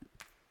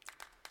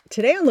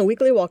Today on the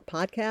Weekly Walk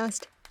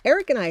podcast,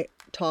 Eric and I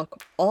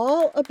talk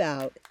all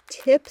about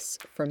tips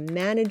for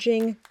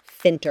managing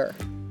Finter.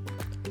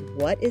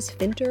 What is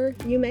Finter,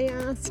 you may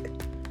ask?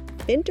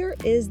 Finter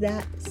is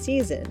that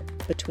season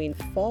between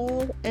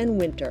fall and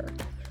winter,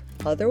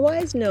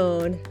 otherwise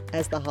known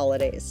as the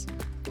holidays.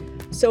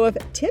 So if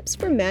tips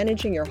for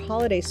managing your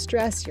holiday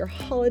stress, your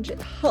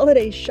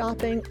holiday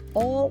shopping,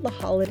 all the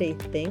holiday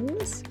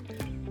things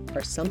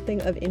are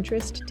something of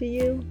interest to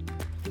you,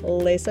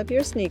 lace up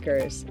your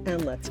sneakers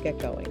and let's get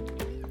going.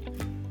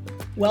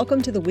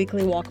 Welcome to the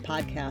Weekly Walk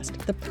podcast,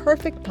 the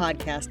perfect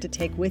podcast to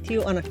take with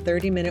you on a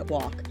 30-minute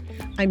walk.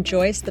 I'm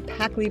Joyce, the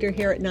pack leader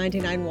here at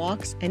 99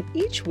 Walks, and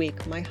each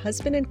week my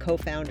husband and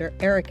co-founder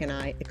Eric and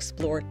I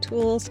explore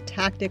tools,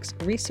 tactics,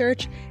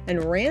 research,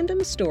 and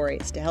random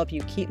stories to help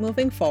you keep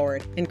moving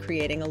forward and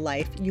creating a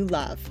life you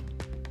love.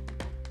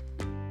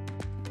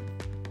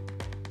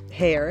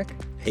 Hey Eric.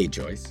 Hey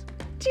Joyce.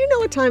 Do you know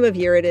what time of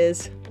year it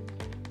is?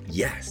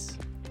 Yes.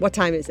 What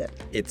time is it?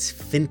 It's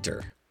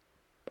Finter.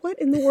 What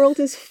in the world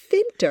is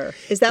Finter?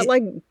 Is that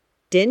like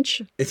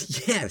Dinch?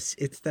 Yes,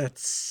 it's that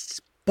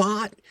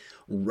spot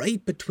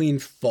right between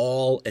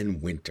fall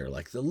and winter.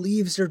 Like the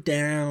leaves are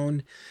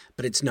down,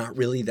 but it's not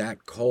really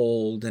that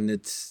cold, and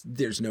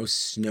there's no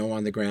snow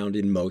on the ground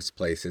in most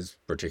places,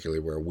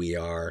 particularly where we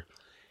are.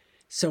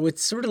 So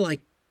it's sort of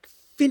like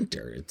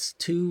Finter. It's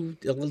a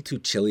little too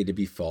chilly to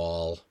be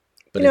fall,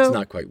 but it's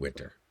not quite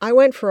winter. I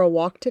went for a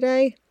walk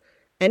today,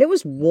 and it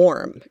was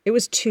warm. It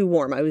was too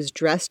warm. I was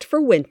dressed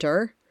for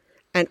winter,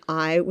 and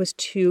I was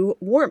too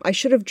warm. I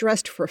should have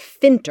dressed for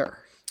Finter.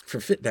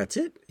 That's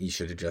it. You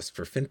should have dressed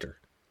for Finter.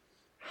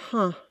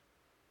 Huh.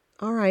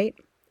 All right.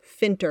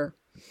 Finter.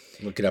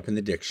 Look it up in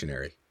the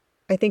dictionary.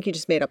 I think you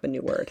just made up a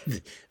new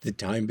word. The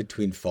time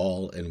between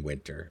fall and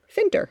winter.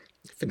 Finter.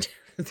 Finter.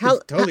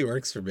 Totally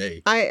works for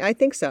me. I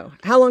think so.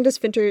 How long does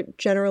Finter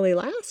generally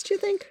last, do you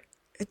think?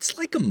 It's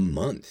like a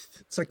month.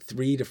 It's like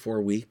 3 to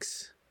 4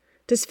 weeks.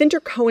 Does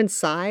Finter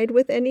coincide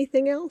with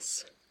anything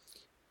else?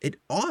 It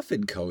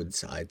often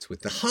coincides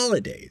with the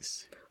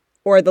holidays.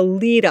 Or the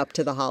lead up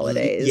to the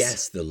holidays.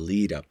 Yes, the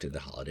lead up to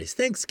the holidays.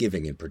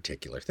 Thanksgiving in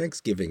particular.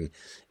 Thanksgiving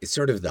is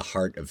sort of the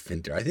heart of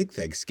Finter. I think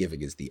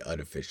Thanksgiving is the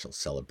unofficial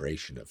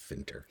celebration of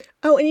Finter.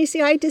 Oh, and you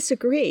see, I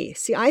disagree.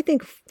 See, I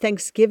think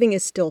Thanksgiving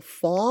is still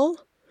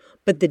fall,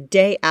 but the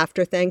day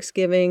after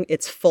Thanksgiving,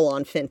 it's full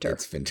on Finter.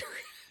 It's Finter.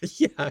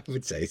 Yeah, I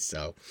would say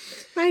so.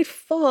 Right,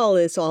 fall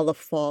is all the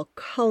fall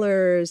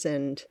colors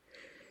and...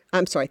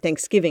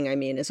 Thanksgiving,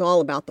 is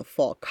all about the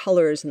fall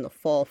colors and the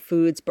fall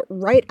foods. But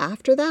right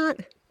after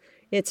that,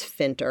 it's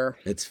Finter.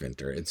 It's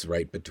Finter. It's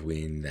right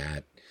between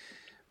that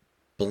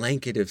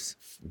blanket of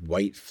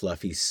white,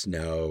 fluffy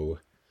snow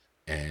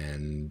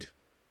and,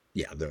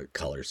 the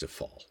colors of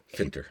fall.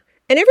 Finter.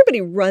 And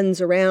everybody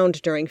runs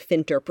around during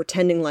Finter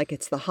pretending like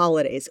it's the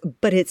holidays,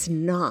 but it's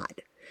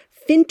not.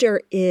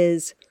 Finter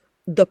is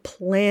the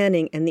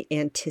planning and the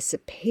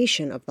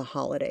anticipation of the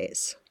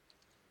holidays.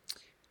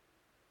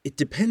 It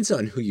depends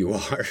on who you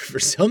are. For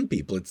some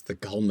people, it's the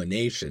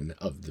culmination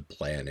of the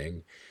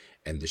planning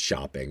and the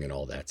shopping and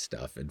all that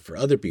stuff. And for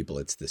other people,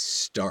 it's the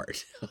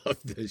start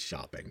of the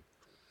shopping.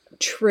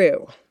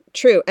 True.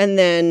 And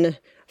then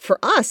for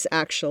us,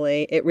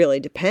 actually, it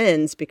really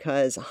depends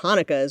because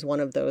Hanukkah is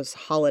one of those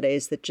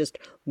holidays that just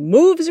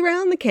moves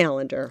around the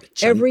calendar.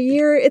 Every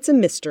year, it's a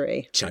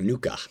mystery.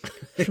 Chanukah.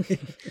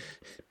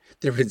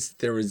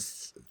 There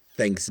was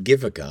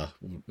Thanksgiving.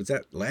 Was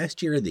that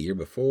last year or the year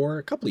before?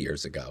 A couple of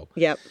years ago.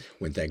 Yep.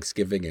 When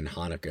Thanksgiving and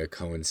Hanukkah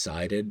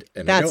coincided.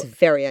 And that's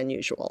very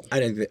unusual. I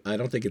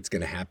don't think it's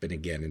going to happen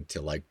again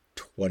until like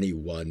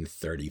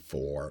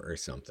 2134 or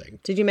something.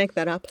 Did you make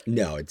that up?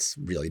 No, it's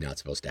really not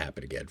supposed to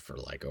happen again for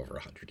like over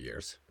 100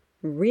 years.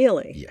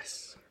 Really?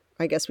 Yes.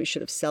 I guess we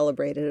should have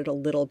celebrated it a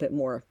little bit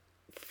more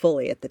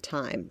fully at the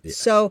time. Yes.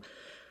 So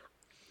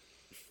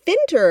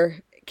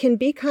Finter can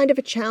be kind of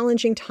a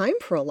challenging time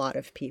for a lot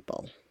of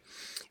people.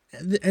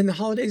 And the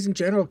holidays in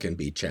general can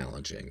be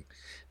challenging.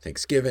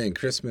 Thanksgiving,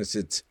 Christmas,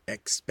 it's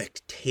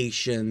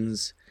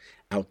expectations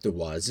out the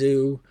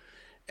wazoo.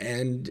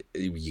 And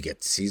you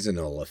get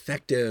seasonal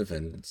affective,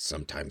 and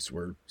sometimes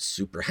we're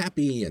super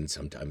happy, and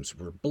sometimes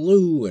we're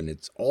blue, and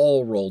it's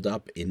all rolled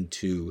up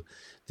into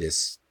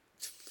this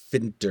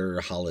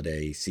Finter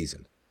holiday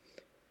season.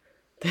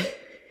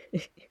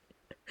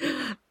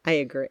 I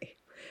agree.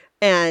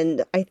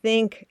 And I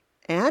think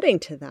adding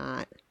to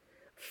that,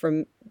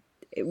 from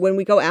when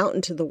we go out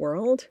into the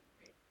world,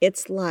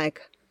 it's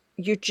like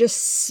you're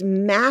just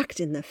smacked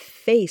in the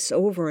face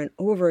over and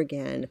over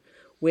again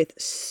with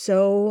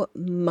so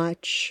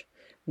much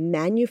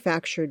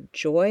manufactured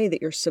joy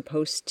that you're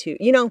supposed to,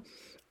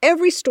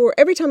 every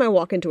time I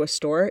walk into a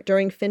store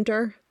during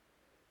Finter,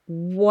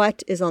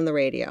 what is on the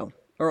radio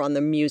or on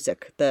the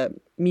music, the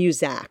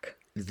muzak?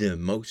 The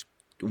most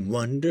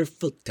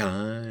wonderful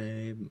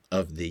time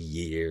of the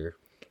year.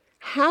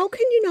 How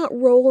can you not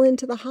roll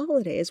into the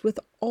holidays with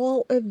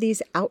all of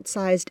these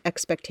outsized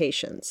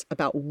expectations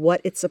about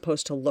what it's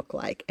supposed to look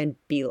like and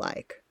be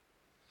like?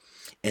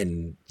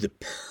 And the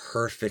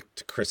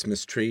perfect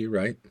Christmas tree,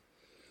 right?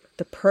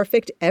 the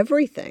perfect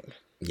everything.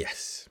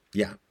 Yes.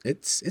 Yeah.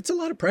 It's a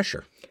lot of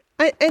pressure.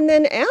 And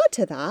then add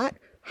to that,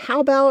 how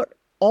about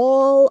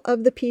all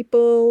of the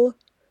people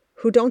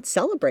who don't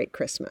celebrate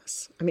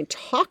Christmas? I mean,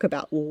 talk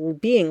about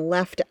being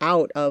left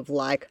out of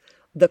like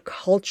the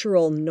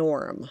cultural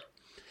norm.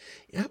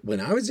 Yeah. When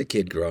I was a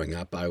kid growing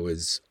up, I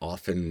was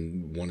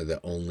often one of the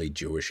only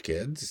Jewish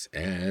kids,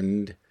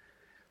 and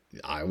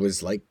I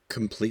was like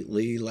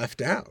completely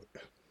left out.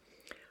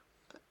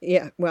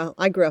 Yeah, well,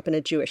 I grew up in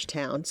a Jewish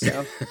town,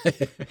 so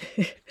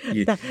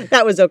You-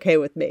 that was okay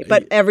with me.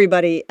 But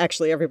everybody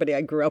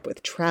I grew up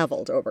with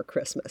traveled over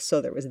Christmas,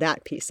 so there was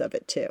that piece of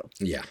it too.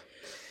 yeah.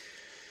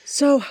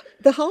 So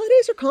the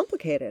holidays are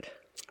complicated.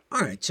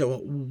 All right.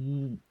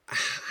 So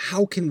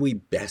how can we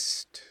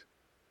best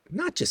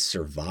not just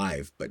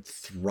survive, but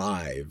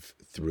thrive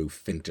through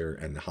Finter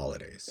and the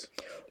holidays?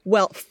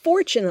 Well,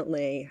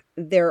 fortunately,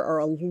 there are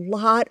a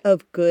lot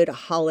of good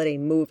holiday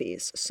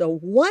movies. So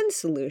one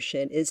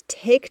solution is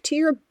take to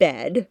your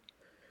bed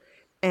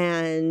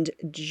and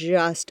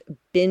just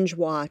binge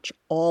watch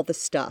all the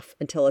stuff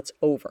until it's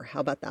over. How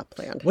about that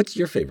plan? What's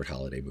your favorite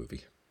holiday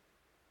movie?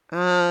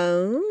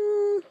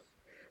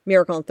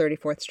 Miracle on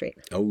 34th Street.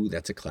 Oh,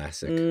 that's a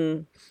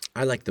classic.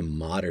 I like the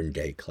modern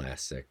day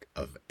classic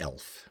of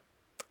Elf.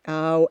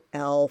 Oh,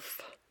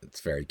 Elf. It's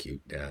very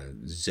cute.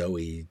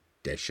 Zoe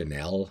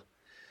Deschanel.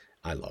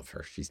 I love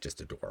her. She's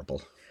just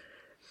adorable.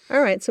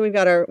 All right, so we've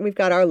got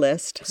our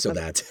list. So of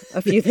that's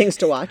a few things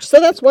to watch. So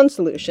that's one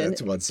solution.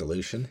 That's one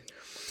solution.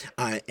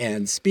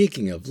 And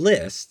speaking of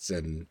lists,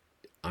 and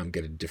I'm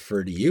going to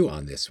defer to you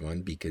on this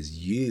one because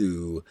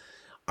you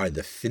are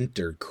the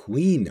Finter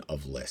queen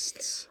of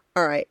lists.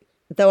 All right.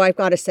 Though I've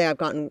got to say I've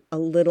gotten a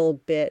little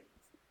bit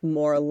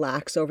more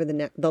lax over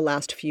the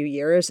last few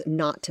years,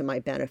 not to my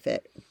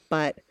benefit.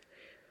 But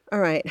all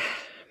right,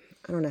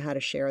 I don't know how to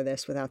share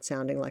this without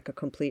sounding like a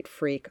complete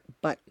freak,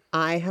 but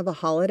I have a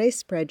holiday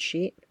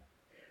spreadsheet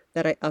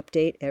that I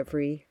update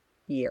every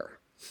year.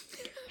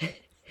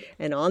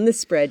 And on the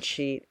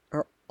spreadsheet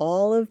are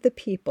all of the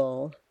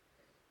people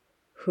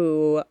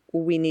who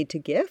we need to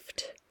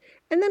gift,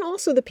 and then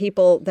also the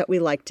people that we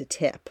like to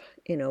tip.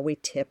 You know, we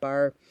tip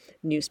our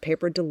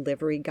newspaper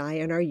delivery guy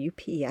and our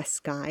UPS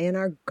guy and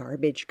our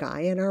garbage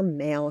guy and our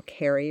mail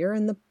carrier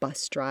and the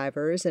bus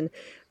drivers. And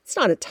it's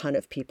not a ton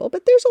of people,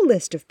 but there's a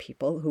list of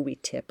people who we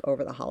tip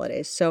over the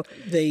holidays. So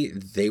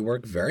they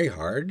work very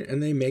hard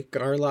and they make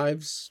our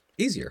lives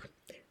easier.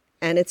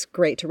 And it's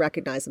great to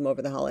recognize them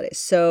over the holidays.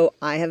 So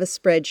I have a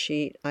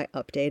spreadsheet. I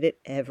update it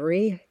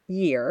every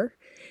year.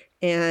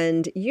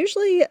 And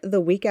usually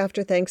the week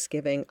after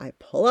Thanksgiving, I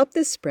pull up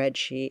this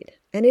spreadsheet.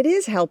 And it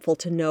is helpful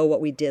to know what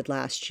we did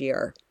last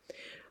year.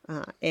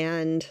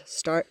 And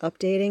start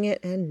updating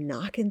it and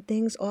knocking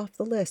things off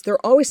the list. There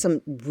are always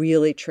some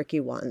really tricky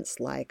ones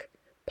like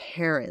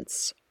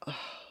parents. Oh,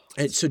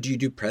 And so do you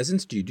do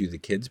presents? Do you do the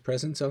kids'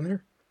 presents on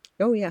there?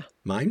 oh yeah,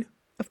 Mine?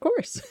 of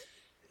course.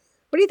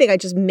 What do you think? I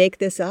just make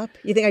this up?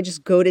 You think I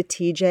just go to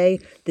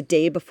TJ the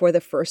day before the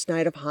first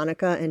night of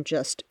Hanukkah and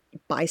just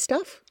buy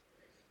stuff?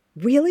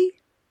 Really?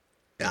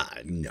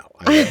 No,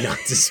 I would not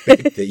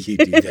suspect that you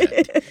do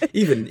that.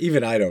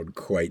 Even I don't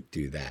quite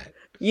do that.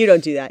 You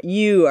don't do that.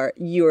 You are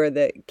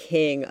the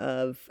king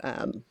of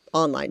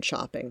online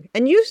shopping,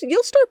 and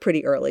you'll start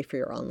pretty early for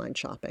your online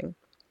shopping.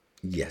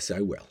 Yes,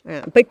 I will.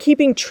 But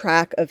keeping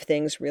track of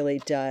things really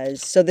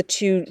does. So the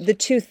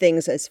two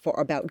things as for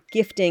about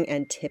gifting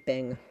and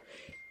tipping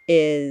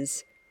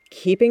is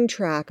keeping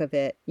track of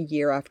it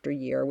year after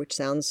year, which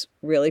sounds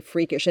really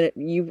freakish, and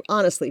you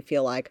honestly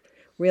feel like,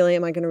 really,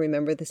 am I going to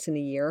remember this in a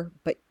year?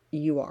 But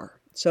you are.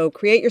 So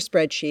create your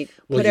spreadsheet,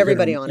 put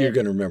everybody on it. You're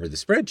going to remember the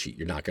spreadsheet.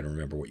 You're not going to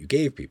remember what you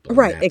gave people.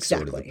 Right, That's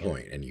exactly. sort of the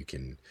point. And you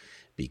can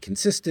be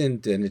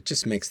consistent, and it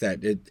just makes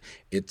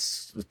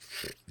it's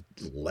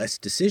less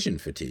decision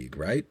fatigue,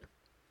 right?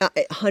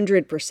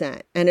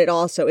 100%. And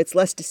it's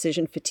less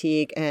decision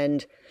fatigue.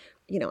 And,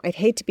 I'd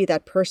hate to be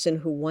that person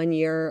who one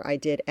year I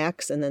did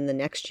X and then the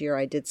next year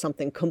I did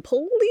something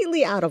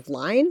completely out of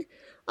line,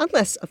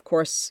 unless, of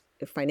course,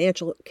 if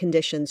financial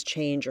conditions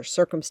change or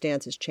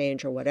circumstances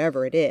change or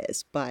whatever it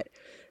is. But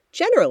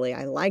generally,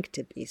 I like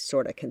to be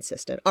sort of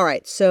consistent. All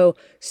right, so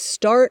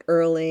start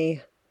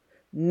early,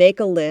 make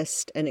a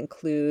list, and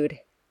include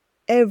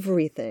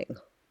everything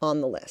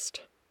on the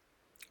list.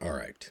 All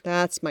right.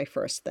 That's my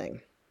first thing.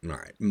 All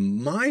right.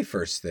 My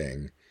first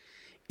thing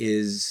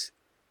is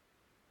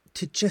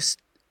to just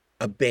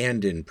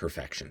abandon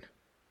perfection,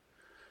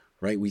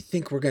 right? We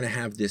think we're going to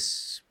have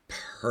this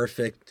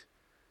perfect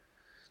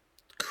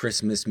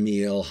Christmas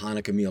meal,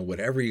 Hanukkah meal,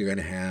 whatever you're going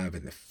to have,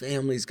 and the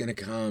family's going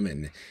to come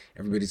and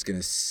everybody's going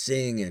to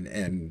sing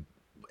and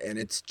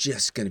it's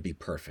just going to be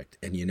perfect.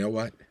 And you know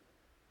what?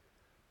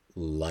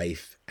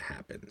 Life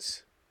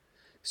happens.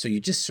 So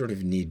you just sort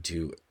of need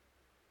to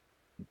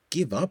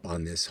give up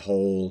on this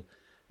whole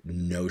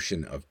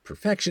notion of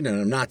perfection.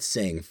 And I'm not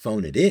saying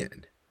phone it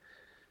in,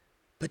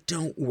 but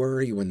don't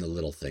worry when the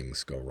little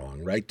things go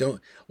wrong, right? There's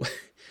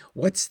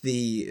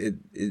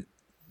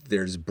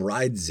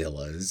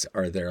bridezillas.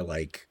 Are there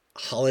like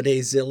holiday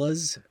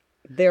zillas?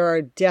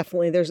 There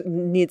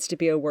needs to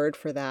be a word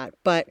for that.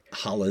 But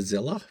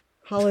Halazilla?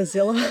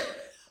 Halazilla?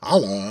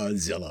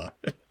 Halazilla.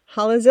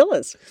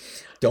 Halazillas.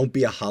 Don't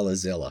be a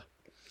halazilla.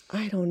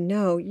 I don't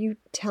know. You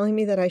telling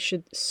me that I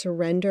should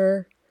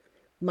surrender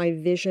my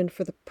vision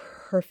for the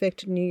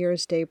perfect New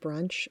Year's Day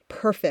brunch?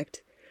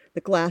 Perfect.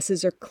 The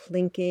glasses are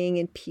clinking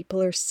and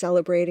people are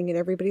celebrating and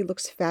everybody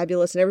looks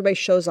fabulous and everybody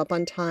shows up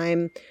on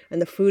time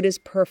and the food is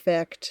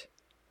perfect.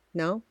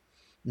 No?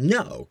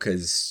 No,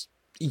 because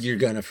you're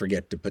going to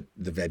forget to put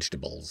the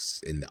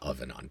vegetables in the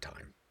oven on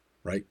time,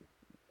 right?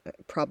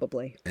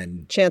 Probably.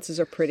 And chances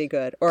are pretty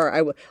good.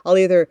 Or I'll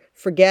either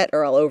forget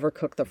or I'll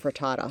overcook the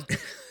frittata.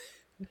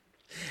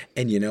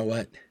 And you know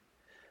what?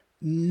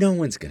 No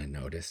one's going to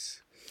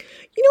notice.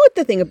 You know what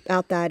the thing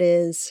about that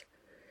is?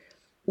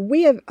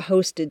 We have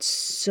hosted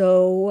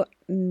so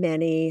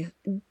many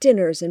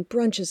dinners and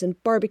brunches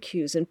and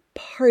barbecues and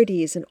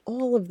parties and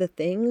all of the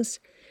things.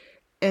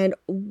 And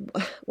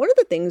one of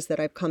the things that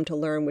I've come to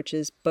learn, which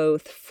is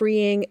both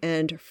freeing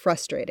and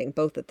frustrating,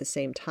 both at the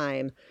same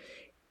time,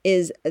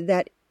 is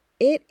that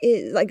it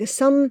is like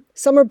some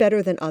are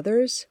better than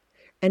others,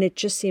 and it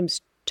just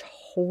seems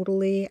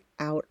totally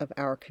out of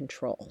our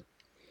control.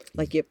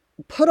 Like you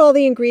put all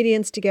the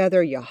ingredients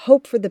together, you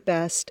hope for the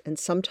best, and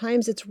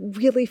sometimes it's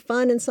really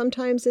fun and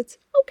sometimes it's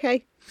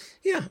okay.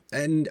 Yeah,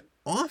 and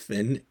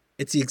often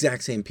it's the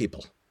exact same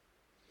people.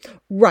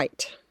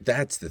 Right.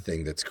 That's the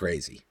thing that's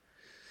crazy.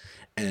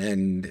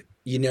 And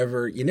you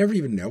never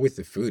even know with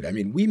the food. I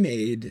mean, we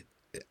made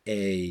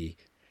a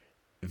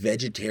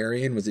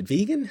vegetarian, was it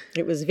vegan?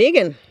 It was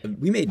vegan.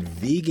 We made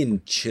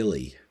vegan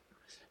chili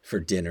for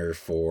dinner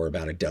for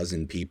about a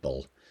dozen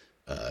people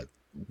a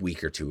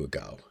week or two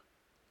ago.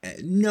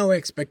 No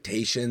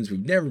expectations.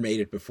 We've never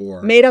made it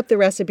before. Made up the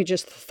recipe,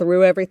 just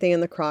threw everything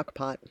in the crock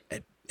pot.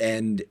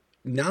 And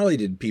not only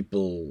did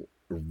people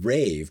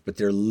rave, but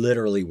there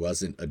literally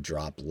wasn't a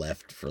drop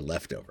left for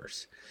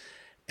leftovers.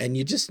 And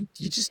you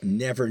just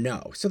never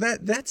know. So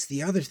that's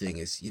the other thing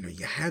is,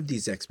 you have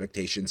these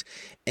expectations.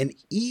 And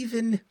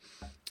even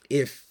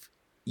if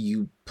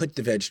you put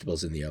the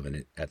vegetables in the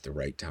oven at the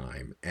right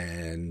time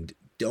and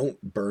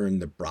don't burn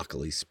the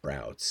broccoli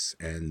sprouts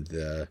and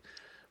the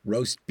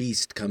roast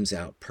beast comes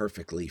out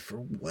perfectly for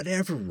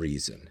whatever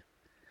reason,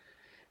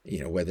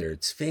 whether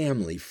it's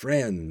family,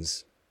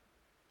 friends,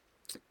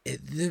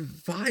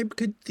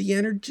 the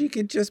energy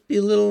could just be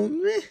a little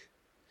meh.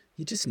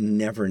 You just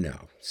never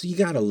know. So you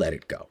got to let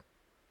it go.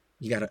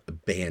 You got to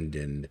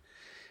abandon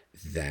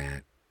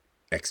that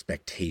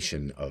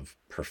expectation of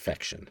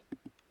perfection.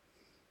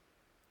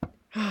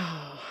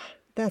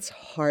 That's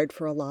hard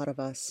for a lot of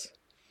us.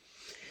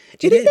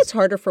 Do you think that's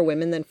harder for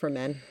women than for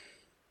men?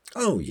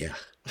 Oh, yeah.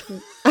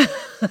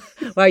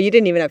 Wow, you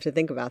didn't even have to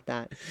think about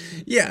that.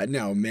 Yeah,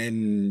 no,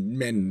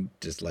 men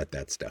just let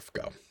that stuff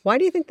go. Why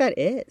do you think that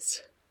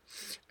is?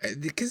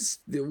 Because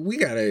we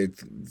got to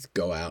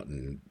go out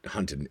and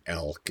hunt an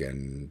elk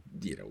and,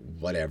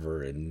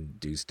 whatever and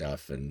do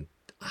stuff. And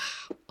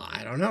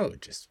I don't know,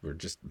 we're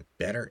just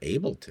better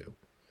able to.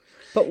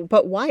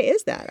 But why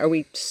is that? Are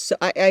we?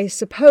 I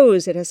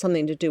suppose it has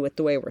something to do with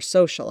the way we're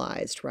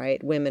socialized,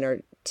 right? Women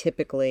are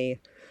typically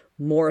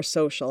more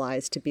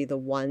socialized to be the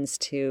ones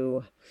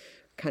to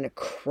kind of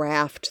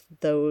craft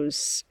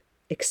those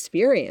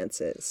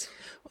experiences.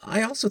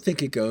 I also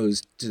think it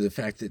goes to the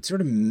fact that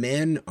sort of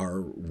men are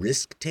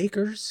risk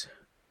takers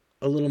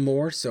a little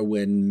more. So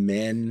when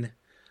men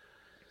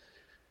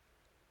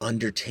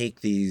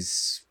undertake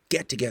these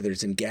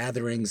get-togethers and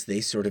gatherings,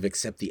 they sort of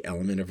accept the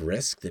element of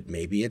risk that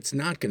maybe it's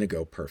not going to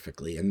go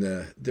perfectly. And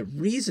the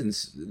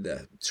reasons,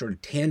 the sort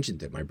of tangent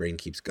that my brain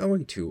keeps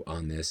going to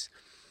on this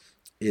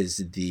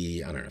is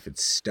I don't know if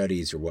it's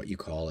studies or what you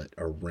call it,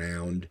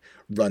 around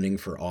running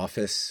for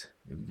office.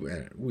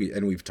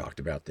 We've talked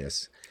about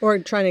this. Or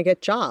trying to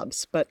get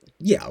jobs, but...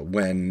 Yeah,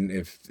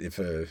 if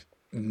a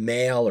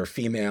male or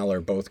female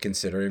are both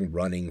considering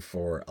running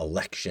for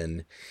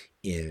election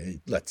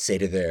in, let's say,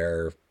 to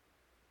their...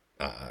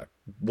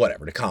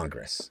 to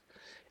Congress.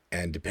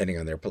 And depending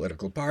on their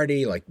political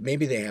party, like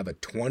maybe they have a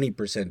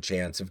 20%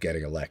 chance of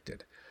getting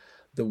elected.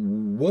 The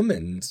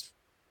woman's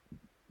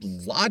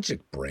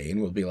logic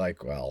brain will be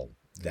like, well,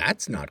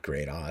 that's not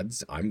great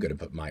odds. I'm going to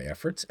put my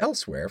efforts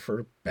elsewhere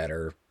for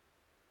better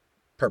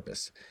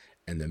purpose.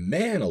 And the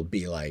man will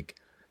be like,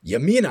 you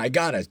mean I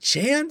got a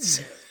chance?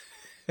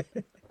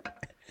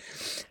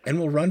 And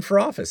will run for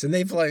office. And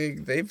they've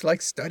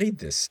studied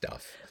this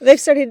stuff. They've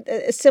studied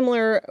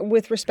similar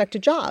with respect to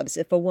jobs.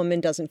 If a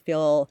woman doesn't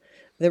feel,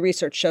 the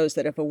research shows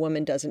that if a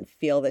woman doesn't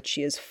feel that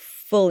she is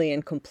fully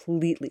and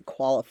completely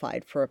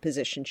qualified for a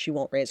position, she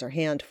won't raise her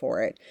hand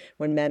for it.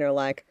 When men are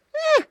like,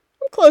 I'm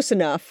close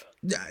enough.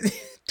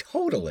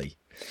 Totally.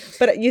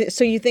 But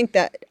so you think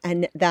that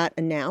that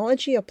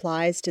analogy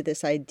applies to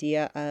this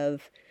idea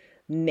of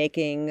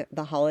making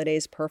the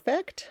holidays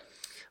perfect?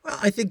 Well,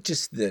 I think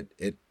just that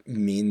it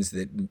means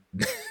that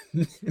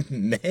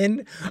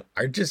men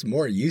are just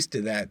more used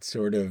to that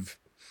sort of,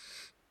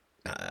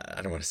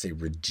 I don't want to say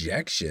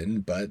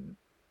rejection, but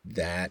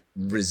that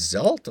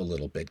result a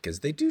little bit,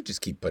 because they do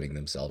just keep putting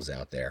themselves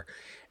out there.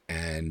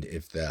 And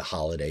if the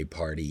holiday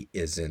party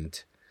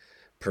isn't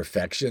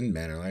perfection,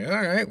 men are like,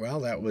 all right,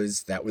 well, that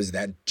was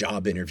that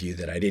job interview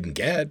that I didn't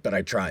get, but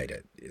I tried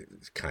it,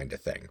 kind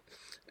of thing.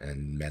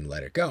 And men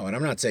let it go. And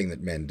I'm not saying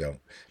that men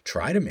don't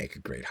try to make a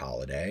great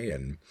holiday,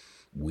 and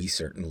we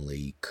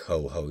certainly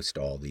co-host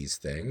all these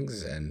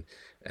things and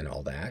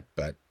all that,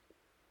 but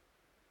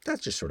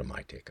that's just sort of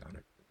my take on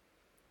it.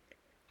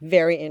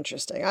 Very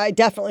interesting. I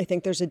definitely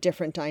think there's a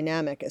different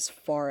dynamic as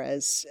far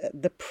as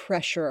the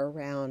pressure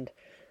around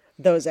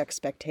those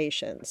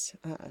expectations.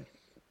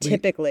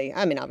 Typically,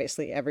 I mean,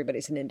 obviously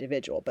everybody's an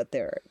individual, but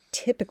there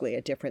typically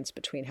a difference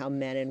between how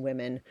men and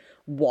women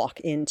walk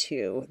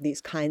into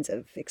these kinds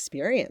of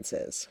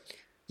experiences.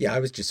 Yeah, I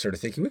was just sort of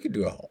thinking we could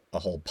do a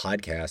whole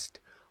podcast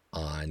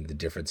on the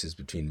differences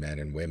between men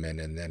and women.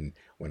 And then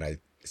when I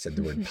said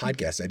the word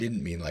podcast, I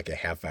didn't mean like a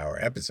half-hour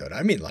episode.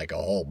 I mean like a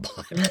whole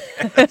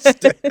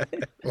podcast,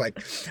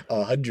 like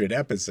 100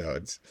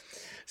 episodes.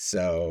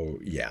 So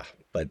yeah,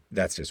 but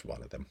that's just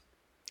one of them.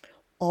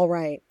 All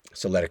right.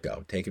 So let it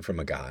go. Take it from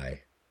a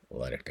guy.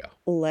 Let it go.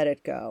 Let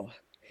it go.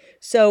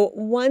 So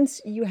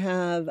once you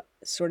have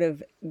sort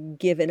of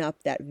given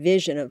up that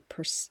vision of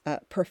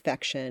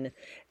perfection,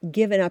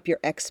 given up your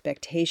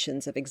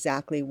expectations of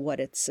exactly what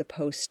it's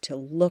supposed to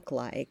look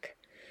like,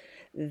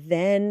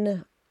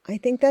 then I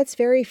think that's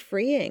very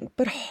freeing,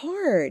 but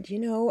hard,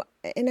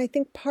 and I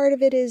think part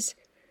of it is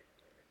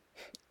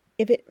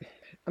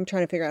I'm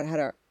trying to figure out how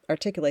to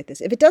articulate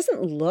this. If it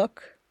doesn't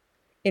look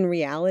in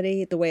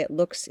reality the way it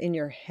looks in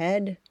your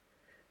head,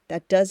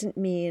 that doesn't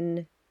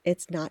mean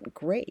it's not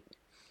great.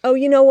 Oh,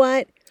 you know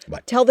what?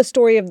 What? Tell the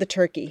story of the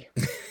turkey,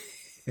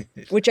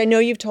 which I know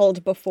you've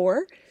told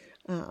before,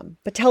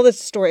 but tell the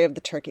story of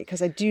the turkey,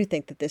 because I do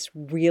think that this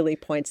really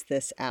points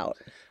this out.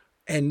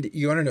 And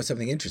you want to know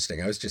something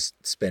interesting? I was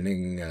just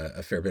spending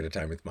a fair bit of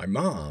time with my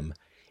mom,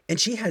 and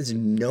she has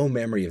no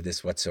memory of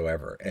this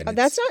whatsoever. And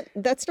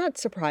that's not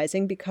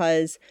surprising,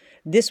 because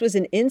this was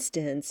an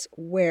instance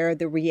where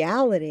the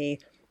reality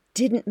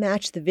didn't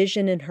match the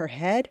vision in her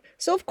head.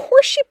 So of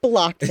course she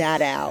blocked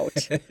that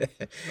out.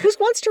 Who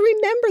wants to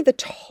remember the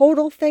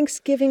total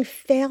Thanksgiving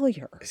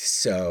failure?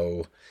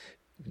 So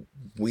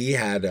we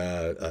had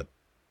a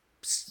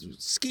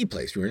ski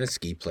place. We were in a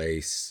ski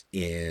place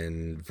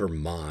in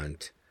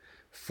Vermont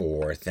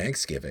for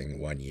Thanksgiving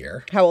one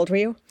year. How old were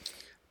you?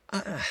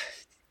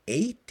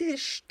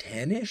 8-ish,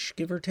 10-ish,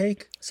 give or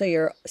take. So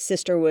your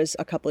sister was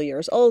a couple of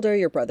years older.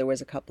 Your brother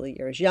was a couple of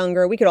years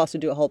younger. We could also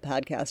do a whole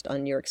podcast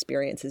on your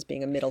experiences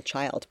being a middle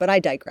child, but I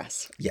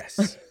digress.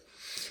 Yes.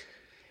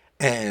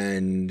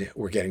 And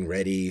we're getting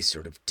ready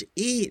sort of to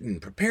eat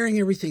and preparing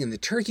everything. And the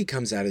turkey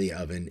comes out of the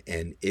oven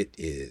and it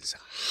is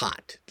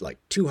hot, like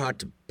too hot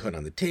to put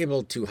on the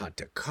table, too hot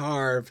to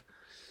carve.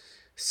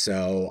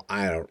 So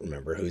I don't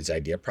remember whose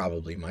idea,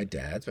 probably my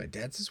dad's. My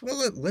dad says,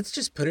 well, let's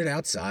just put it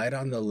outside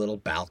on the little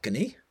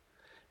balcony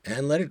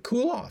and let it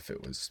cool off.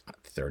 It was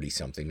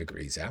 30-something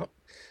degrees out.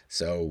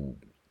 So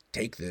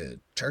take the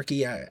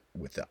turkey out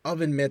with the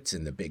oven mitts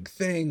and the big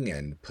thing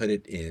and put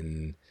it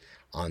in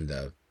on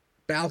the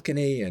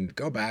balcony and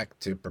go back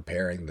to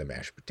preparing the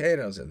mashed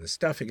potatoes and the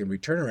stuffing, and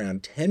return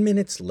around 10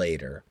 minutes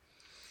later.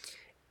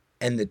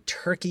 And the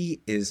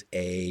turkey is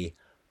a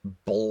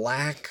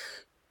black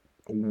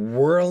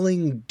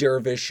whirling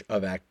dervish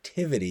of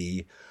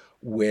activity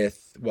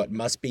with what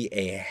must be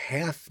a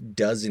half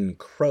dozen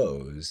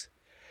crows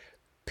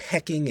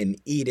pecking and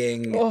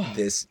eating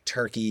this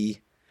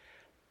turkey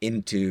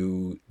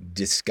into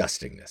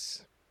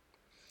disgustingness.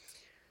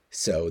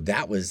 So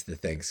that was the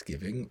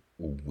Thanksgiving.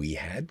 We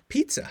had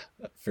pizza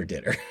for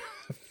dinner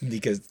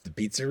because the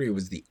pizzeria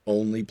was the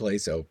only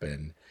place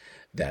open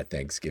that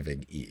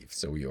Thanksgiving Eve.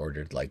 So we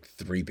ordered like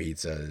 3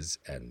 pizzas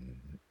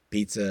and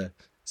pizza,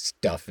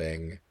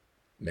 stuffing,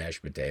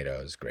 mashed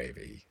potatoes,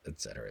 gravy,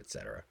 etc.,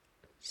 etc.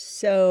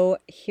 So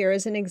here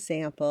is an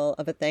example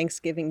of a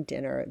Thanksgiving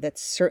dinner that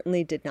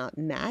certainly did not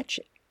match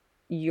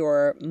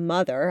your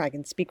mother. I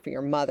can speak for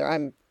your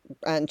mother.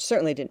 And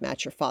certainly didn't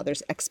match your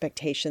father's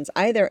expectations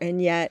either.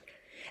 And yet,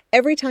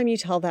 every time you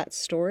tell that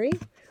story,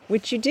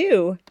 which you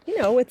do,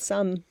 with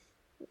some,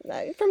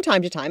 from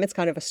time to time, it's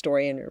kind of a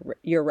story in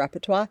your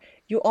repertoire,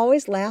 you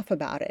always laugh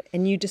about it.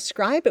 And you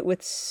describe it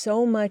with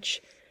so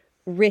much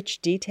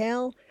rich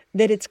detail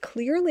that it's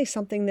clearly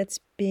something that's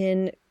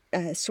been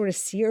sort of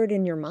seared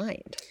in your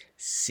mind.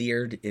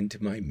 Seared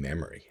into my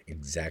memory.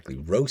 Exactly.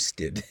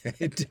 Roasted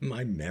into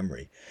my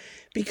memory.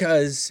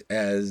 Because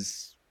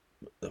as,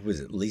 was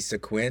it Lisa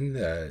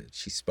Quinn?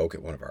 She spoke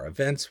at one of our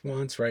events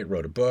once, right?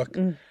 Wrote a book.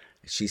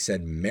 She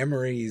said,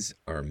 memories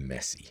are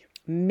messy.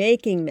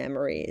 Making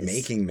memories.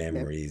 Making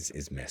memories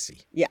is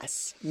messy.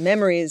 Yes.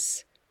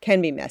 Memories can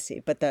be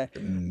messy, but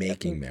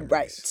making memories.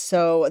 Right.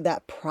 So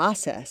that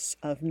process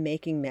of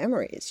making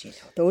memories,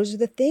 those are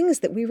the things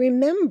that we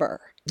remember.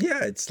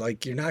 Yeah. It's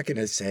like, you're not going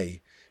to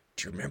say,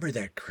 do you remember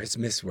that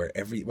Christmas where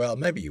well,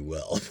 maybe you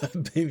will,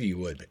 maybe you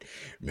would, but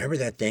remember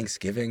that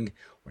Thanksgiving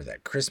or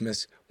that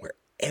Christmas where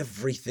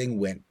everything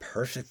went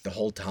perfect the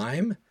whole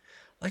time?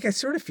 Like, I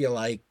sort of feel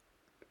like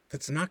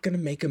that's not going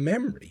to make a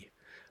memory.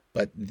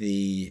 But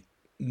the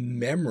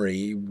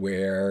memory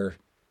where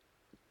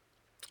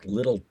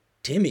little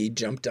Timmy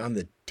jumped on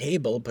the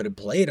table, put a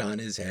plate on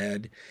his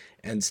head,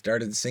 and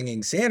started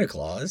singing Santa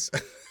Claus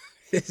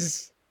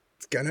is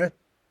going to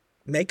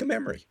make a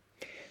memory.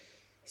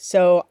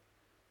 So,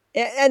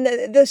 and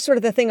the sort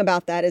of the thing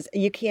about that is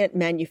you can't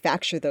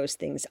manufacture those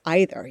things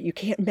either. You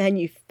can't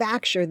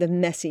manufacture the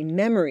messy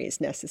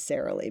memories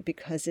necessarily,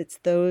 because it's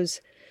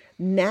those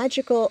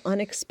magical,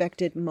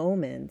 unexpected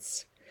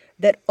moments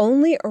that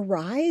only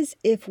arise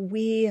if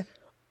we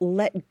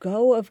let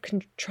go of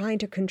trying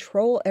to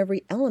control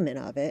every element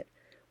of it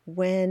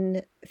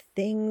when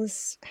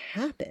things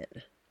happen.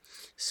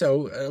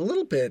 So a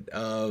little bit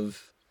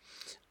of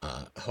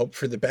hope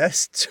for the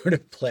best, sort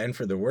of plan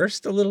for the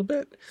worst a little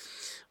bit,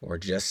 or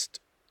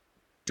just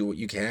do what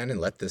you can and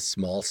let the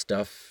small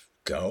stuff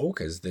go,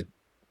 because the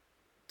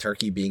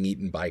turkey being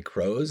eaten by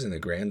crows in the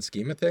grand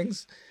scheme of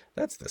things,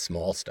 that's the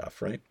small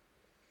stuff, right?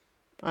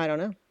 I don't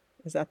know.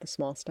 Is that the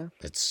small stuff?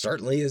 It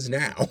certainly is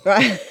now.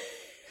 Right.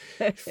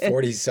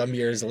 40 some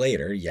years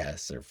later,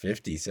 yes, or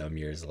 50 some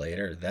years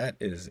later, that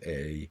is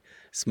a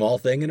small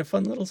thing and a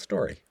fun little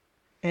story.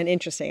 And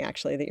interesting,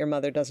 actually, that your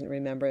mother doesn't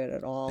remember it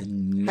at all.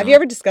 Not, Have you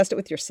ever discussed it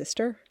with your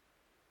sister?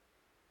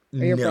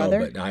 Or your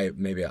brother? But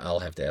maybe I'll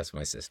have to ask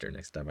my sister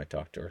next time I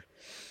talk to her.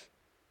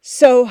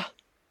 So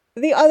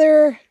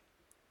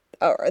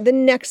the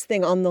next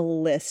thing on the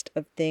list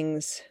of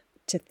things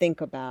to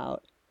think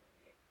about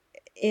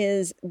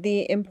is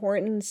the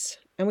importance,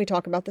 and we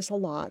talk about this a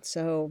lot,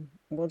 so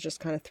we'll just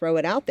kind of throw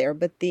it out there,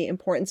 but the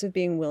importance of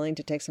being willing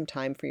to take some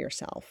time for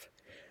yourself.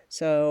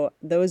 So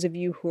those of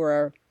you who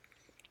are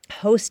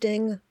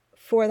hosting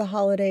for the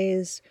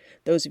holidays,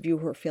 those of you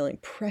who are feeling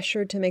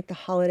pressured to make the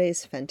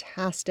holidays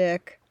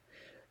fantastic,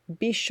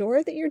 be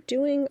sure that you're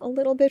doing a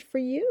little bit for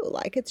you,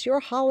 like it's your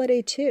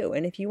holiday too.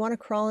 And if you want to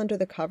crawl under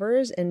the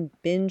covers and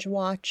binge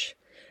watch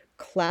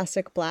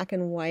classic black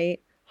and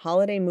white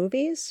holiday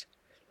movies,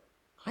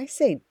 I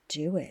say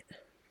do it.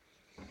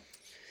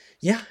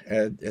 Yeah,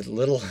 a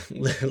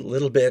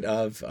little bit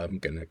of, I'm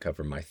going to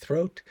cover my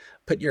throat.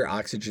 Put your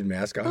oxygen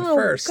mask on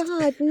first. Oh,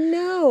 God,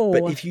 no.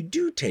 But if you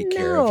do take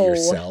care of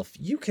yourself,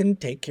 you can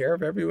take care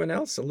of everyone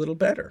else a little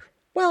better.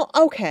 Well,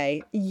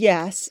 okay,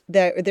 yes,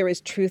 there is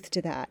truth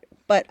to that.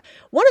 But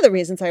one of the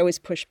reasons I always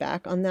push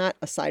back on that,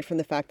 aside from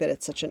the fact that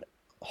it's such an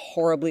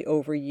horribly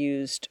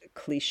overused,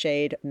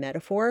 cliched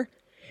metaphor,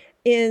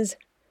 is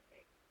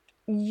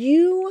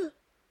you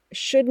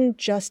shouldn't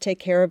just take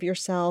care of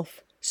yourself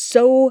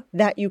so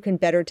that you can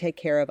better take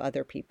care of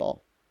other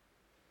people.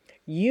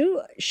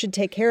 You should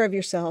take care of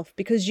yourself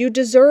because you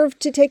deserve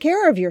to take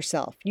care of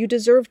yourself. You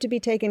deserve to be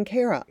taken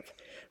care of.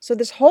 So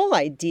this whole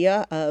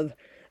idea of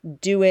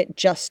do it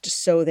just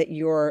so that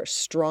you're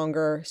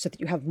stronger, so that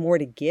you have more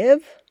to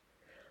give,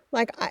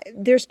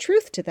 there's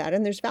truth to that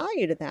and there's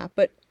value to that.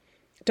 But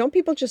don't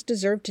people just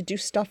deserve to do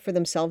stuff for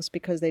themselves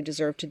because they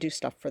deserve to do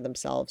stuff for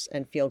themselves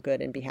and feel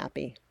good and be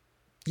happy?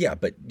 Yeah,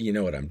 but you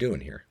know what I'm doing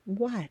here?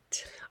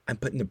 What? I'm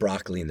putting the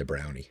broccoli in the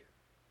brownie.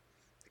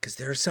 Because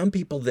there are some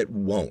people that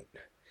won't.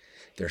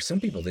 There are some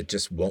people that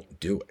just won't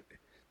do it.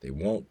 They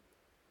won't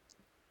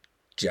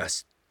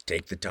just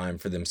take the time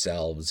for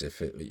themselves,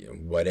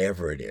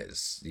 whatever it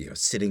is.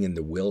 Sitting in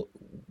the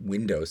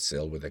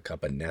windowsill with a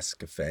cup of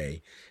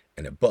Nescafe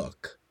and a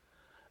book,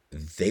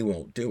 they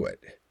won't do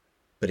it.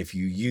 But if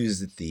you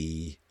use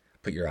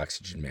put your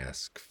oxygen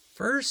mask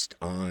first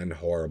on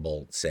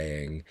horrible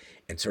saying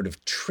and sort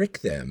of trick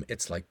them,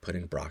 it's like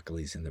putting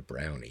broccolis in the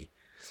brownie.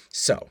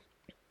 So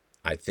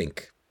I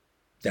think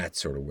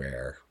that's sort of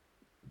where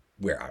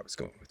I was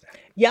going with that.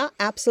 Yeah,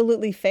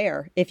 absolutely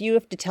fair. If you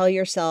have to tell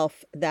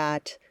yourself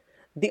that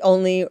the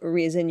only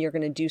reason you're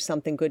going to do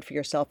something good for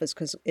yourself is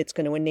because it's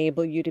going to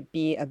enable you to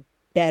be a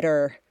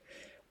better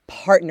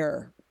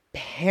partner,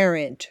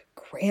 parent,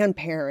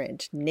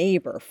 grandparent,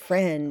 neighbor,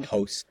 friend,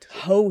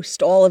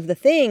 host, all of the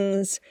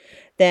things,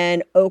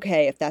 then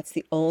okay, if that's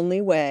the only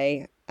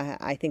way,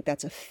 I think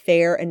that's a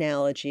fair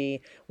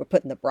analogy. We're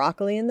putting the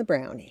broccoli in the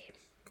brownie.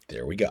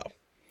 There we go.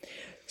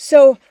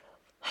 So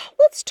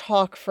let's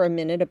talk for a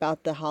minute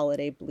about the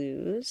holiday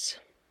blues.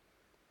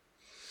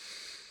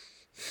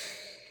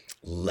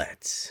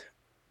 Let's.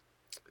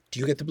 Do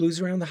you get the blues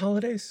around the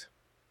holidays?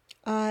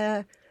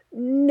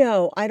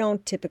 No, I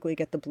don't typically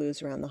get the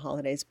blues around the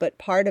holidays, but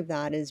part of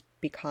that is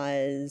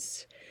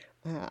because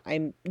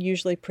I'm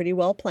usually pretty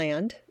well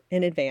planned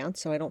in advance,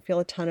 so I don't feel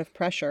a ton of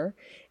pressure.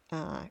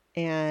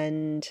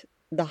 And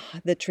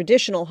the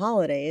traditional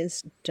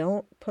holidays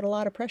don't put a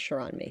lot of pressure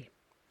on me.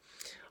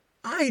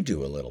 I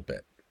do a little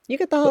bit. You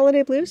get the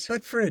holiday blues?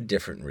 But for a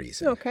different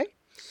reason. Okay.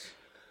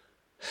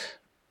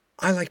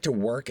 I like to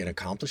work and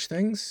accomplish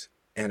things,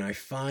 and I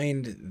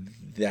find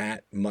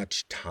that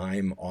much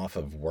time off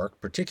of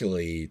work,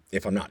 particularly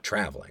if I'm not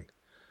traveling,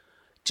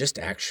 just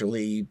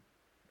actually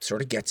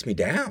sort of gets me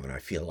down. I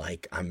feel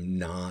like I'm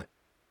not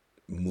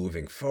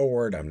moving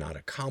forward. I'm not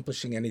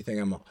accomplishing anything.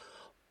 I'm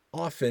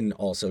often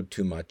also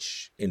too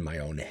much in my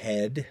own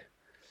head.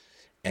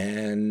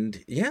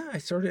 And yeah,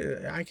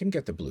 I can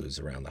get the blues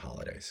around the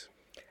holidays.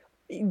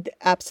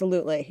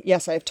 Absolutely.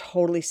 Yes, I've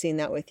totally seen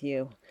that with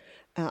you.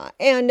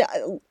 And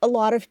a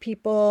lot of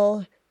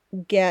people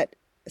get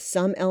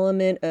some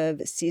element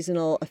of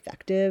seasonal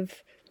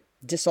affective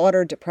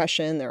disorder,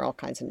 depression. There are all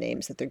kinds of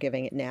names that they're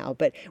giving it now.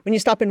 But when you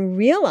stop and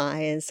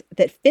realize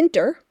that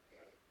Finter,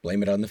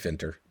 Blame it on the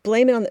Finter.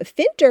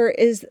 Finter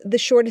is the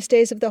shortest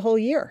days of the whole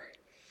year.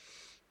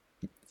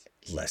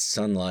 Less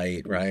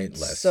sunlight, right?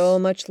 So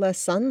much less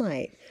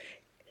sunlight.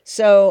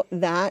 So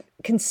that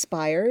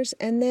conspires.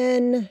 And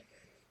then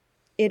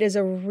it is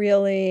a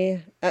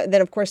really,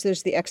 then of course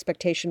there's the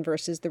expectation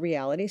versus the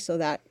reality. So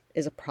that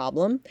is a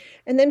problem.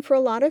 And then for a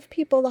lot of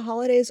people, the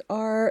holidays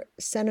are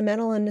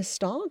sentimental and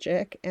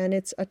nostalgic. And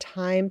it's a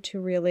time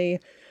to really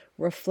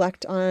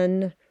reflect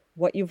on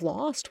what you've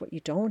lost, what you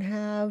don't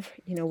have.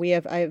 You know,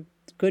 I have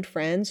good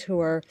friends who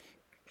are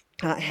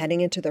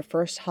heading into their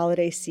first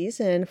holiday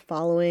season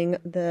following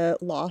the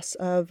loss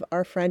of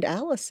our friend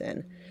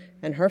Allison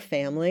and her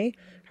family,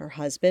 her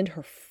husband,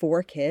 her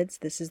 4 kids.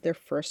 This is their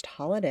first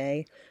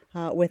holiday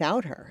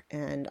without her.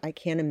 And I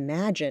can't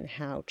imagine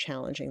how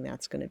challenging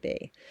that's going to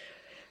be.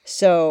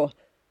 So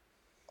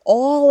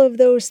all of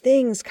those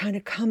things kind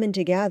of coming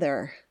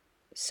together.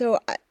 So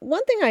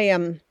one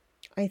thing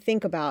I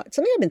think about,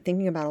 something I've been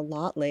thinking about a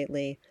lot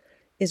lately,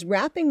 is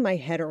wrapping my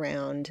head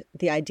around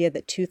the idea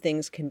that 2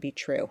 things can be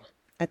true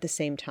at the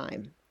same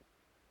time.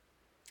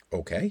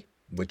 Okay.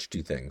 Which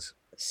 2 things?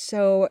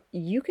 So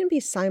you can be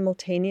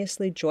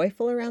simultaneously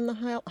joyful around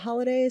the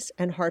holidays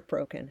and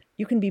heartbroken.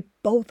 You can be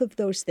both of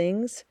those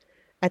things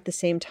at the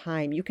same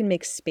time. You can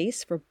make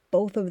space for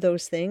both of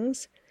those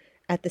things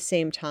at the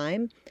same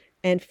time.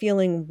 And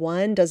feeling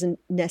one doesn't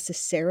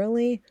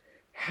necessarily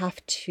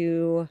have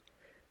to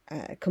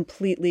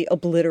completely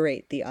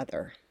obliterate the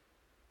other.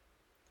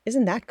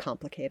 Isn't that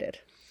complicated?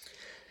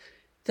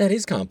 That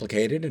is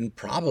complicated, and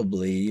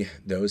probably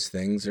those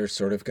things are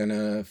sort of going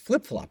to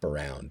flip-flop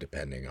around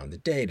depending on the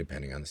day,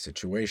 depending on the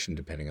situation,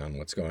 depending on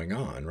what's going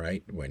on,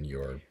 right? When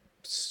you're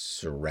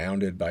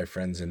surrounded by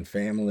friends and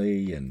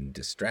family and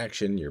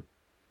distraction, you're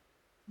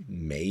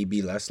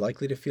maybe less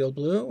likely to feel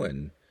blue.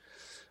 And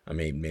I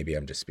mean, maybe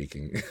I'm just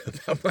speaking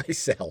about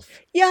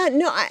myself. Yeah,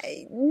 no,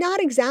 not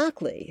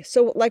exactly.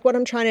 So like what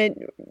I'm trying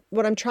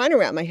to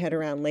wrap my head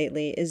around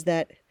lately is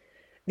that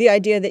the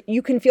idea that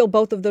you can feel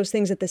both of those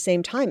things at the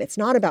same time. It's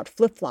not about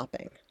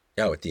flip-flopping.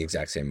 Oh, at the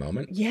exact same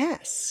moment?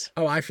 Yes.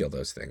 Oh, I feel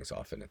those things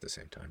often at the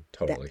same time.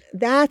 Totally.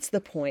 That's the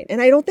point. And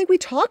I don't think we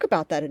talk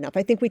about that enough.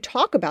 I think we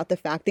talk about the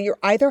fact that you're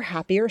either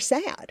happy or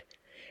sad.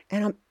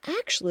 And I'm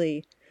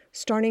actually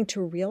starting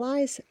to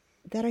realize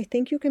that I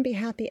think you can be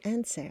happy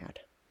and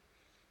sad.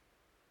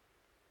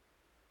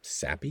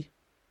 Sappy?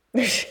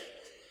 I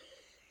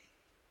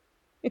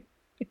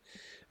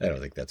don't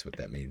think that's what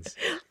that means.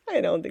 I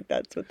don't think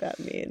that's what that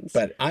means.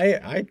 But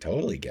I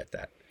totally get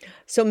that.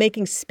 So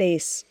making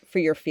space for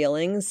your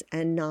feelings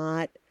and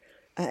not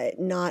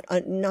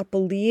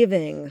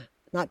believing,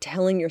 not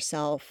telling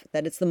yourself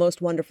that it's the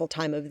most wonderful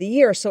time of the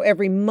year. So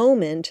every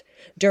moment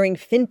during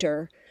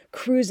Finter,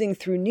 cruising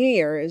through New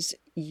Year's,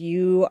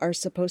 you are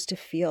supposed to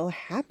feel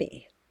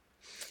happy.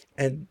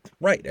 And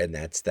right, and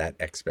that's that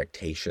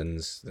expectation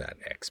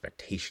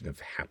of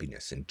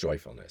happiness and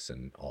joyfulness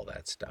and all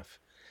that stuff.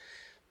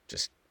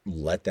 Just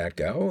let that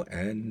go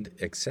and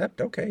accept,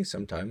 okay,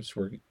 sometimes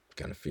we're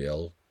going to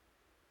feel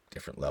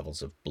different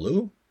levels of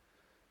blue,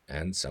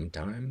 and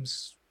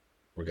sometimes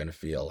we're going to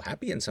feel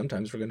happy, and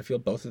sometimes we're going to feel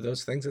both of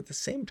those things at the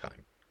same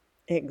time.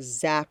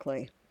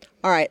 Exactly.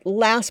 All right,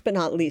 last but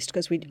not least,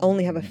 because we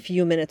only have a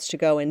few minutes to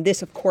go, and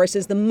this, of course,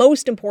 is the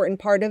most important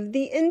part of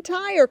the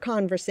entire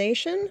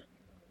conversation.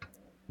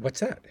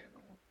 What's that?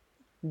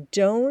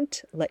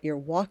 Don't let your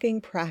walking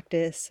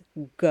practice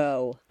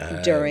go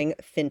during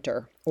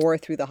Finter or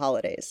through the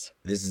holidays.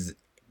 This is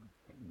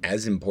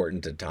as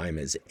important a time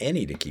as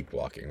any to keep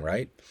walking,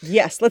 right?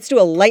 Yes, let's do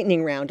a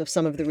lightning round of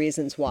some of the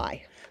reasons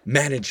why.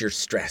 Manage your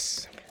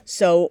stress.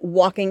 So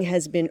walking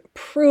has been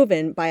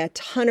proven by a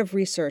ton of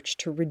research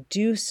to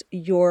reduce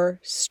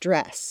your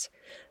stress.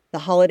 The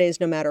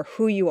holidays, no matter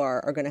who you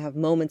are going to have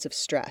moments of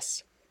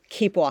stress.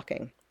 Keep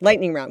walking.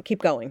 Lightning round.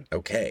 Keep going.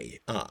 Okay.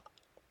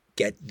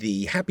 Get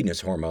the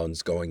happiness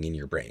hormones going in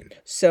your brain.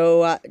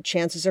 So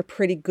chances are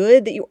pretty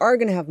good that you are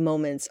going to have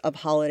moments of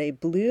holiday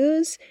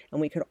blues,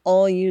 and we could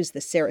all use the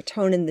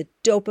serotonin, the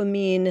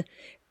dopamine,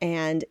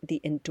 and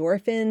the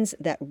endorphins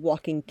that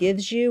walking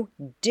gives you.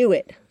 Do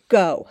it.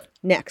 Go.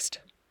 Next.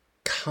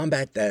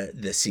 Combat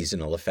the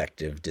seasonal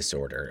affective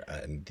disorder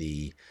and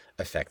the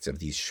effects of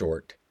these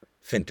short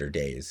Finter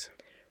days.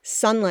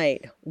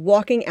 Sunlight,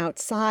 walking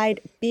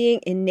outside, being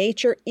in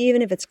nature,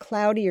 even if it's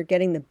cloudy, you're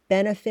getting the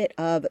benefit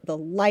of the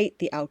light,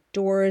 the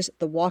outdoors,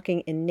 the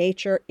walking in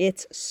nature.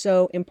 It's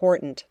so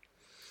important.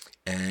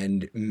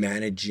 And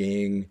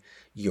managing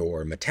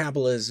your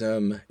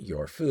metabolism,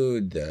 your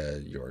food,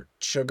 your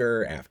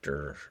sugar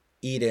after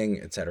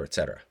eating, et cetera, et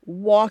cetera.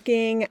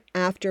 Walking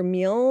after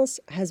meals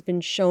has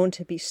been shown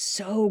to be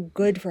so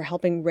good for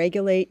helping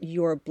regulate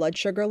your blood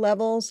sugar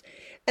levels.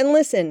 And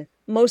listen,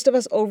 most of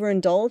us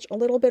overindulge a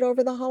little bit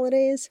over the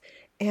holidays,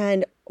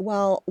 and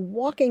while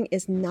walking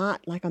is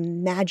not like a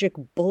magic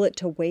bullet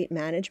to weight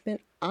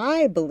management,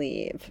 I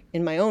believe,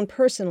 in my own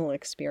personal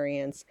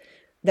experience,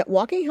 that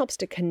walking helps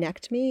to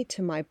connect me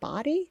to my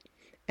body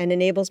and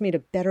enables me to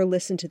better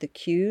listen to the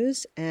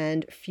cues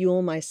and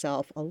fuel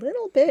myself a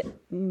little bit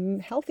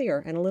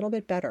healthier and a little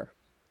bit better.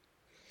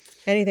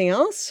 Anything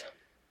else?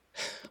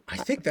 I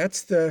think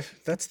that's the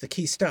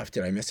key stuff.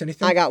 Did I miss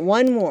anything? I got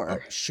one more. Oh,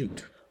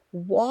 shoot.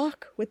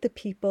 Walk with the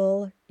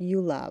people you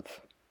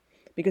love,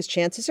 because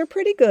chances are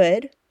pretty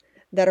good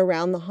that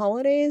around the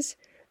holidays,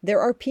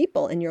 there are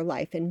people in your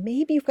life, and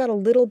maybe you've got a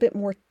little bit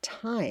more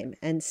time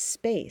and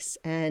space,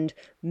 and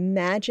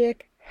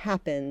magic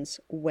happens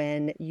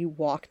when you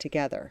walk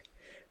together.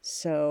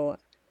 So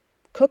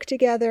cook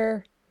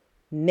together,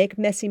 make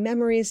messy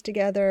memories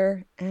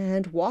together,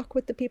 and walk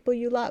with the people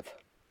you love.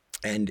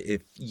 And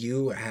if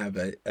you have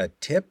a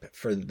tip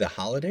for the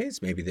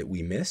holidays, maybe that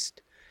we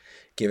missed,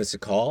 give us a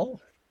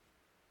call,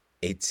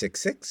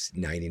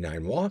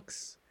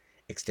 866-99-WALKS,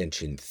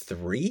 extension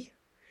 3,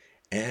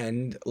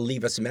 and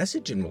leave us a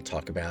message, and we'll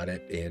talk about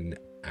it in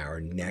our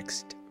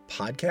next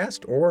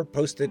podcast or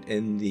post it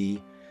in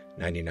the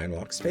 99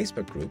 Walks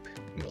Facebook group.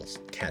 We'll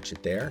catch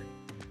it there,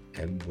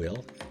 and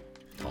we'll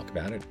talk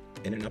about it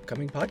in an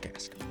upcoming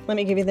podcast. Let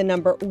me give you the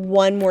number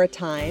one more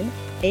time,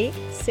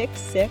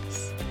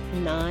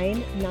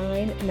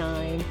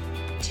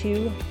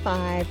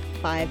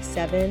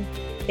 866-999-2557,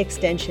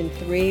 extension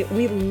 3.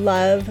 We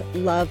love,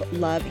 love,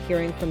 love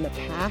hearing from the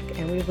pack,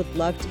 and we would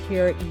love to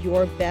hear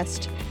your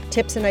best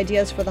tips and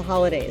ideas for the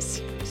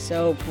holidays.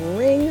 So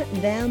bring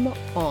them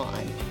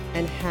on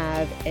and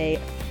have a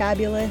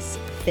fabulous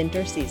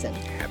Finter season.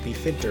 Happy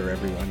Finter,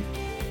 everyone.